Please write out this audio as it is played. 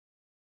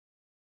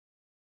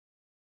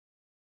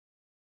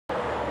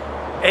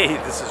Hey,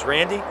 this is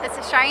Randy. This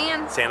is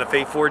Cheyenne.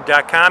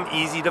 SantaFeFord.com,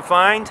 easy to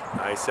find.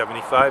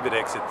 I-75 at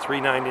exit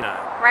 399.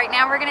 Right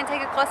now we're going to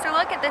take a closer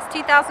look at this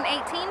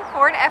 2018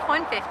 Ford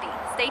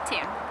F-150. Stay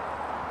tuned.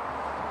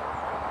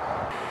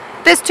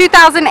 This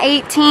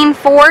 2018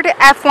 Ford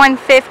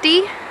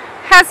F-150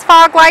 has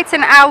fog lights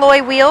and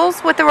alloy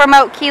wheels with a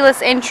remote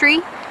keyless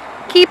entry,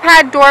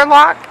 keypad door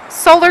lock,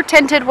 solar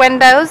tinted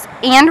windows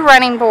and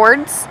running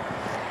boards,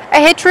 a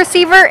hitch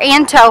receiver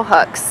and tow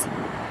hooks.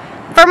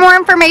 For more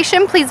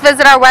information, please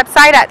visit our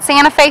website at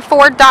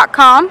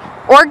SantaFeFord.com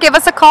or give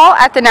us a call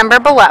at the number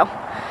below.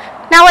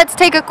 Now let's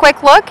take a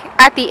quick look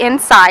at the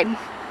inside.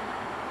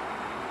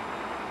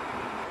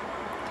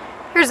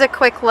 Here's a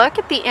quick look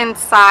at the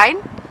inside.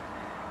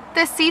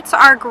 The seats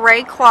are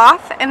gray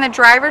cloth and the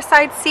driver's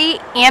side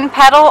seat and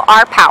pedal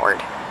are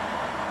powered.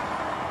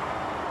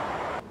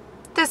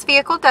 This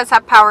vehicle does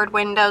have powered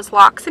windows,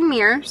 locks, and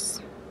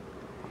mirrors.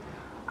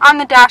 On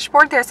the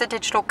dashboard there's a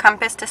digital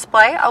compass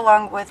display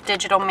along with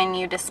digital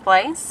menu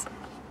displays.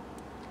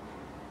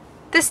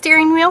 The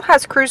steering wheel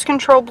has cruise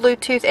control,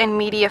 Bluetooth, and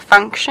media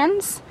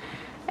functions.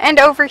 And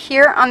over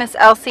here on this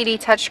LCD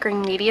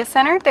touchscreen media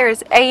center there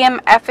is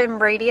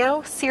AM/FM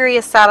radio,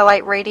 Sirius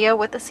satellite radio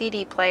with a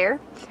CD player,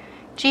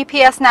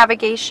 GPS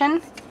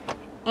navigation,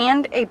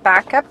 and a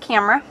backup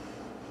camera.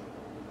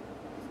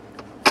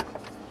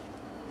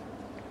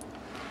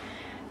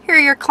 Here are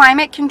your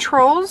climate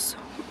controls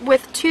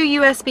with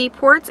 2 USB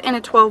ports and a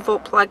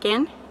 12-volt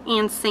plug-in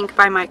and Sync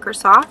by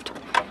Microsoft.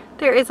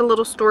 There is a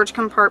little storage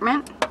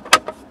compartment.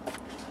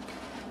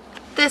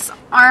 This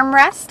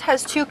armrest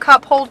has 2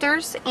 cup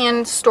holders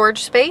and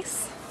storage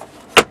space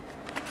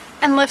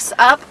and lifts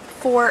up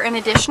for an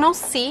additional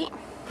seat,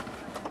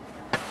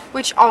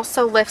 which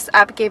also lifts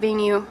up, giving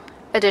you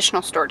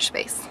additional storage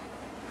space.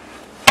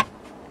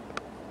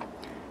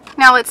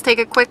 Now let's take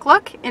a quick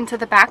look into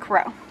the back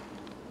row.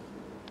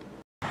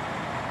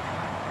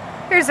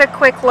 Here's a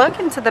quick look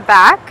into the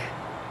back.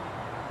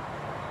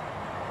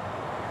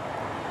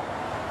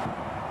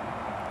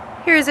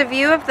 Here's a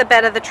view of the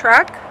bed of the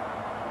truck.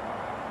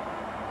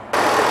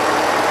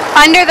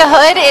 Under the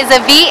hood is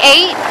a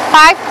V8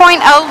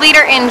 5.0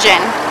 liter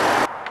engine.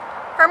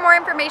 For more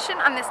information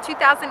on this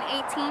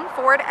 2018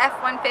 Ford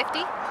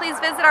F-150, please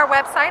visit our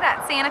website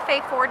at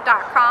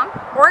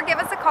SantaFeFord.com or give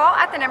us a call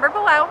at the number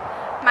below.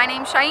 My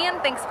name's Cheyenne.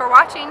 Thanks for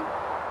watching.